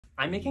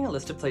I'm making a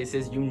list of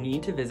places you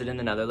need to visit in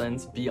the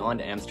Netherlands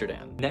beyond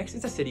Amsterdam. Next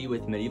is a city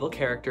with medieval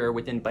character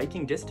within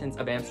biking distance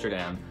of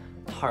Amsterdam,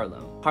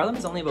 Haarlem. Haarlem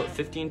is only about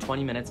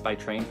 15-20 minutes by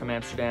train from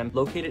Amsterdam,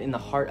 located in the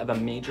heart of a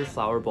major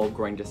flower bulb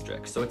growing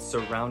district, so it's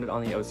surrounded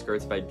on the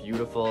outskirts by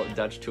beautiful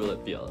Dutch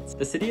tulip fields.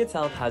 The city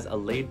itself has a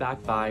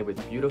laid-back vibe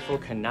with beautiful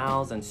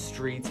canals and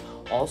streets,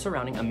 all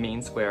surrounding a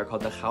main square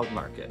called the Goud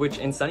Market, which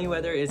in sunny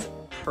weather is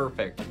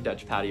perfect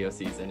Dutch patio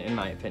season, in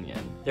my opinion.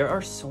 There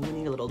are so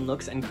many little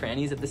nooks and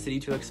crannies of the city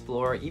to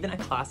explore, even a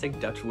classic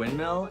Dutch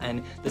windmill,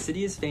 and the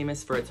city is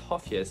famous for its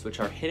hofjes, which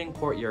are hidden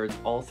courtyards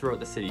all throughout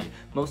the city,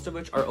 most of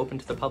which are open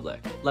to the public.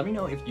 Let me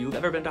know if you've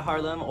ever been to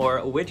Haarlem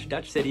or which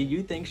Dutch city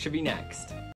you think should be next.